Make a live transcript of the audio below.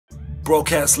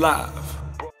broadcast live.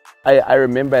 I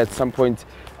remember at some point,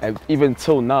 even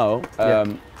till now,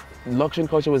 Loxion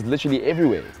Kulca was literally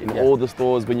everywhere in all the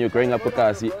stores. When you're growing up with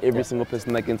us, see every single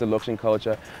person like into Loxion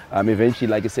Kulca. Eventually,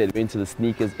 like I said, into the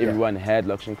sneakers, everyone had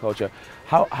Loxion Kulca.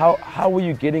 How were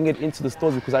you getting it into the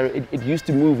stores? Because it used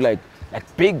to move like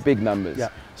big numbers. Yeah.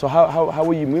 So how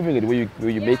were you moving it? Were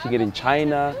you making it in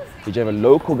China? Did you have a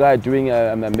local guy doing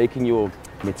making your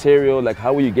material? Like,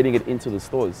 how were you getting it into the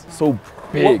stores? So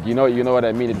big, you know what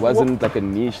I mean? It wasn't like a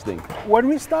niche thing. When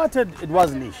we started, it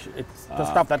was niche. It's the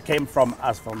stuff that came from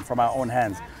us, from our own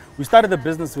hands. We started the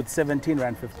business with 17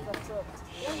 Rand 50.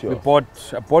 Sure. We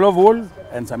bought a ball of wool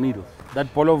and some needles.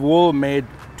 That ball of wool made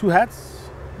 2 hats.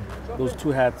 Those 2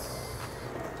 hats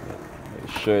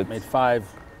made 5,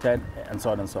 10, and so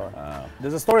on and so on.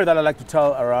 There's a story that I like to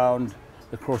tell around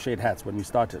the crocheted hats when we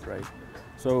started, right?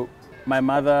 So my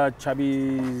mother,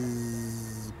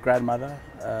 Chubby's grandmother,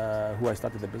 who I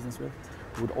started the business with,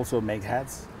 would also make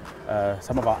hats.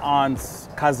 Some of our aunts,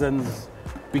 cousins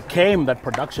became that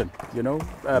production,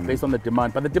 based on the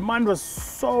demand. But the demand was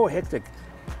so hectic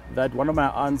that one of my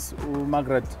aunts,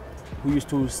 Margaret, who used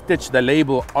to stitch the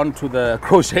label onto the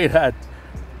crocheted hat,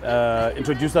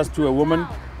 introduced us to a woman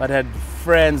that had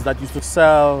friends that used to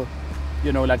sell,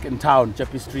 like in town,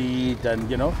 Jeppy Street, and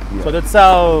so they'd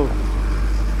sell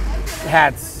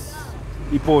hats,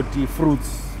 ipoti,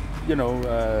 fruits,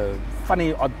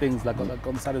 funny odd things like on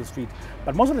the side of the street.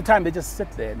 But most of the time they just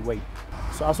sit there and wait.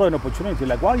 So I saw an opportunity,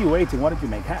 like, while you're waiting, why don't you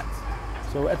make hats?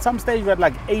 So at some stage we had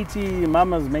like 80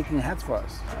 mamas making hats for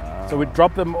us. So we'd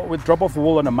drop off the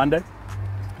wool on a Monday.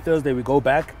 Thursday we go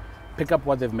back, pick up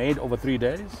what they've made over 3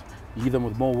 days, heat them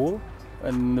with more wool,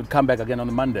 and come back again on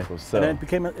the Monday. And then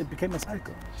it became a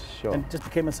cycle. Sure. And it just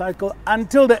became a cycle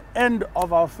until the end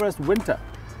of our first winter,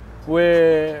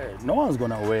 where no one's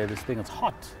gonna wear this thing, it's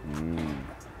hot.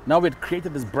 Now we'd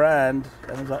created this brand,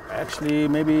 and it's like, actually,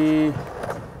 maybe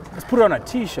let's put it on a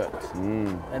t-shirt,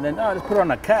 and then let's put it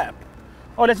on a cap.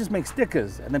 Oh, let's just make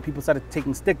stickers. And then people started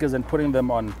taking stickers and putting them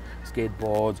on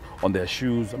skateboards, on their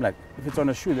shoes. I'm like, if it's on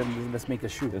a shoe, then let's make a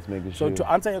shoe. So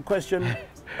to answer your question,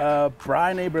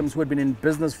 Brian Abrams, who had been in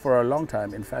business for a long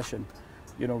time in fashion,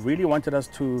 really wanted us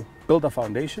to build a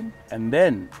foundation and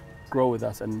then grow with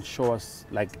us and show us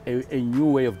like a new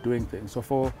way of doing things. So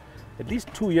for at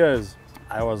least 2 years,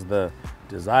 I was the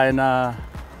designer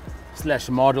 /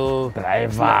 model,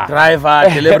 driver,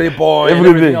 delivery boy, and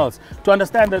everything else, to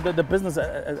understand the business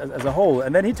as a whole.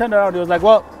 And then he turned around, he was like,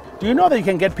 well, do you know that you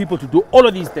can get people to do all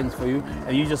of these things for you,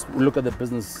 and you just look at the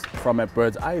business from a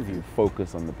bird's eye view?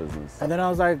 Focus on the business. And then I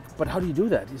was like, but how do you do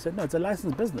that? He said, no, it's a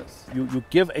licensed business. You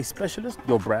give a specialist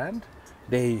your brand,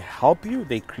 they help you,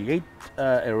 they create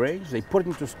a range, they put it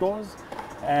into stores,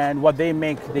 and what they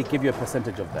make, they give you a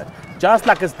percentage of that. Just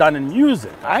like it's done in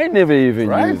music. I never even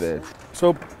knew that.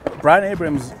 So Brian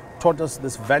Abrams taught us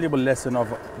this valuable lesson of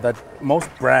that most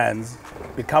brands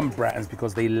become brands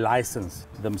because they license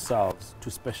themselves to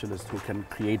specialists who can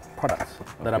create products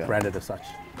that are branded as such.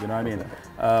 You know what I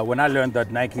mean? When I learned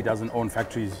that Nike doesn't own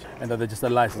factories and that they're just a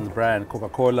licensed brand,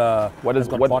 Coca-Cola,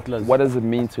 bottlers. What does it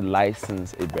mean to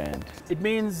license a brand? It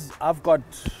means I've got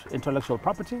intellectual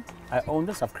property, I own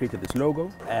this, I've created this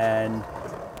logo, and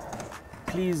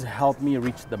please help me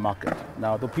reach the market.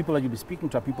 Now, the people that you'll be speaking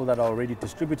to are people that are already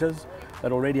distributors,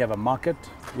 that already have a market,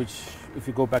 which, if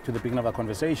you go back to the beginning of our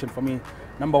conversation, for me,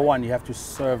 number one, you have to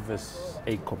service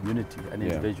a community, an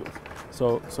individual.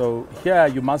 So here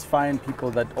you must find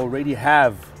people that already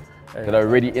have... that are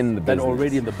already in the business. That are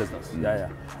already in the business,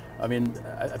 I mean,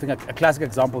 I think a classic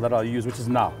example that I'll use, which is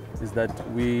now, is that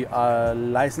we are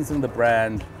licensing the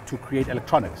brand to create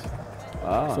electronics.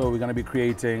 So we're going to be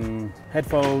creating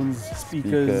headphones,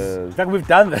 speakers. In fact, we've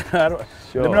done that.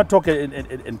 Let me not talk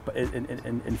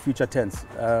in future tense.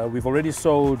 We've already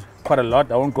sold quite a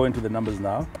lot. I won't go into the numbers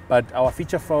now. But our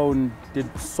feature phone did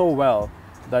so well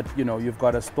that you've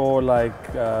got a store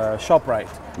like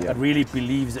ShopRite that really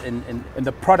believes in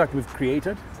the product we've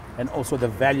created, and also the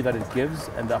value that it gives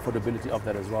and the affordability of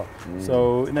that as well.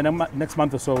 So in the next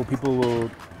month or so, people will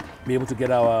be able to get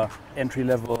our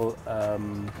entry-level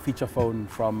feature phone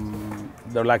from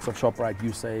the likes of ShopRite,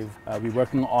 YouSave. We're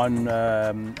working on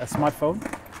a smartphone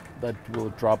that will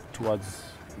drop towards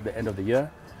the end of the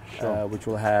year, which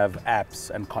will have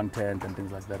apps and content and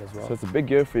things like that as well. So it's a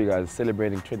big year for you guys,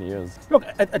 celebrating 20 years. Look,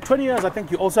 at 20 years, I think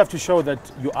you also have to show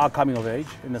that you are coming of age,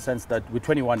 in the sense that we're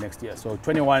 21 next year. So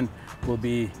 21 will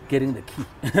be getting the key,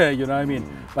 you know what I mean?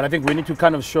 But I think we need to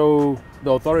kind of show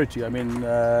the authority. I mean,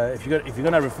 if you're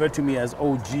going to refer to me as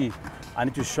OG, I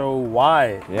need to show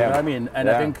why, you know what I mean? And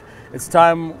I think it's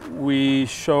time we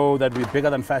show that we're bigger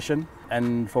than fashion,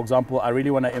 And for example, I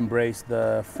really want to embrace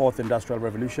the fourth industrial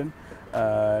revolution,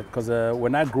 because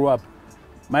when I grew up,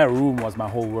 my room was my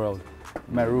whole world.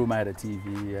 My room, I had a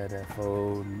TV, I had a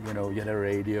phone, you know, you had a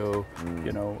radio,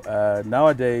 you know.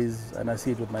 Nowadays, and I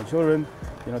see it with my children,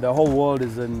 you know, their whole world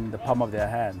is in the palm of their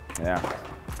hand. Yeah,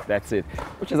 that's it.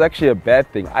 Which is actually a bad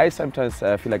thing. I sometimes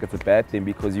feel like it's a bad thing,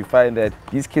 because you find that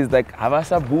these kids like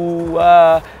havasa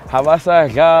bua,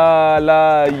 havasa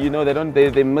gala, you know,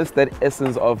 they miss that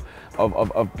essence of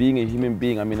being a human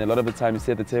being. I mean, a lot of the time you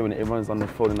sit at the table and everyone's on the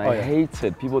phone, and I hate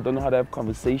it. People don't know how to have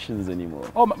conversations anymore.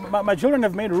 Oh, my children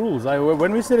have made rules.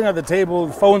 When we're sitting at the table,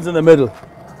 phone's in the middle.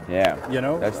 Yeah, you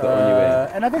know, that's the only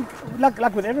way. And I think,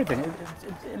 like with everything,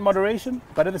 it's in moderation.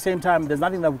 But at the same time, there's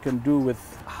nothing that we can do with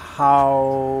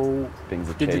how things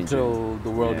are digital changing.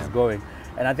 The world is going.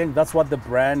 And I think that's what the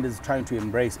brand is trying to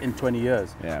embrace in 20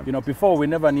 years. Yeah. You know, before we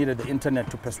never needed the internet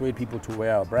to persuade people to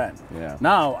wear our brand. Yeah.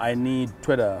 Now I need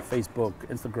Twitter, Facebook,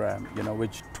 Instagram, you know,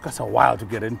 which took us a while to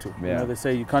get into. Yeah. You know, they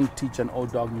say you can't teach an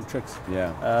old dog new tricks.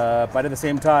 Yeah. But at the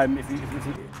same time, if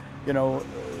you know,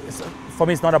 for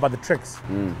me, it's not about the tricks.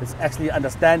 It's actually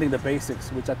understanding the basics,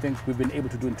 which I think we've been able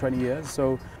to do in 20 years.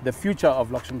 So the future of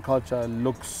Loxion Kulca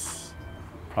looks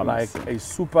promising. Like a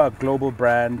super global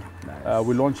brand. Nice.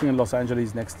 We're launching in Los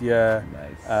Angeles next year.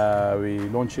 Nice. We're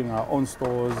launching our own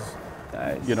stores.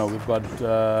 Nice. You know, we've got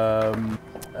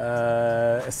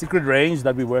a secret range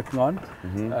that we're working on.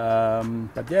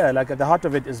 But yeah, like at the heart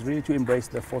of it is really to embrace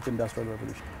the fourth industrial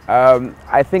revolution.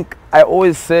 I think I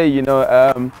always say, you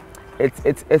know,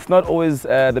 it's not always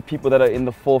the people that are in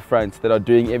the forefront that are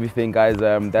doing everything, guys.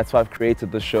 That's why I've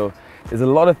created the show. There's a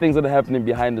lot of things that are happening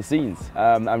behind the scenes.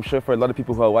 I'm sure for a lot of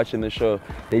people who are watching the show,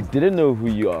 they didn't know who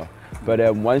you are.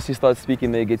 But once you start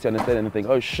speaking, they get to understand and think,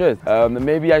 oh shit,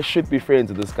 maybe I should be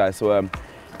friends with this guy. So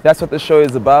that's what the show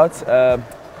is about.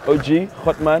 OG,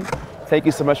 Hotman, thank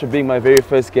you so much for being my very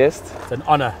first guest. It's an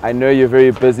honor. I know you're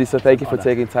very busy, so thank you for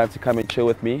taking time to come and chill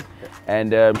with me.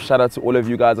 And shout out to all of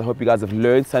you guys. I hope you guys have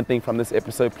learned something from this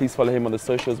episode. Please follow him on the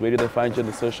socials. Where do they find you on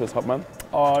the socials, Hotman?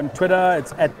 On Twitter,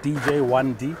 it's at DJ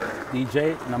Wandi.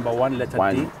 DJ, number one, letter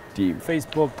D.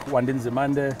 Facebook, Wandi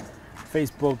Nzimande.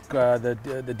 Facebook,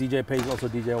 the DJ page is also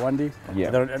DJ Wandi. Yeah.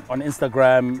 Then on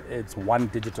Instagram, it's One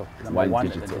Digital. Number one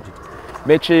digital.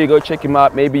 Make sure you go check him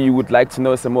out. Maybe you would like to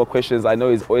know some more questions. I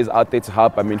know he's always out there to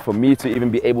help. I mean, for me to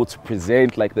even be able to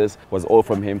present like this was all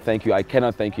from him. Thank you. I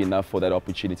cannot thank you enough for that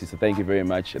opportunity. So thank you very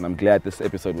much. And I'm glad this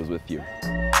episode was with you.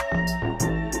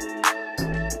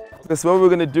 So what we're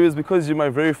going to do is, because you're my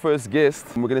very first guest,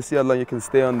 we're going to see how long you can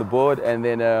stay on the board, and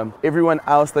then everyone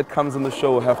else that comes on the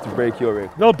show will have to break your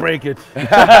record. They'll break it.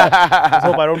 Let's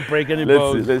hope I don't break any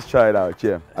bones. Let's try it out.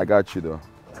 Yeah, I got you though.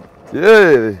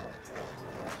 Yeah,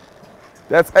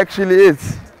 that's actually it.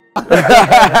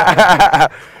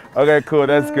 Okay, cool.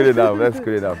 That's good enough. That's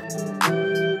good enough.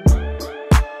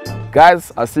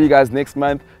 Guys, I'll see you guys next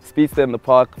month. Speedsta in the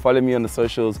park. Follow me on the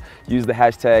socials. Use the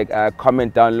hashtag.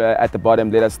 Comment down at the bottom.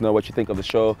 Let us know what you think of the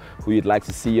show, who you'd like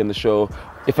to see on the show.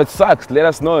 If it sucks, let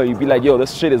us know. You'd be like, yo,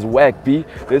 this shit is whack, B.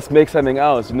 Let's make something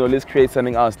else. You know, let's create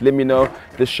something else. Let me know.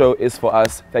 This show is for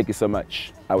us. Thank you so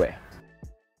much. Away.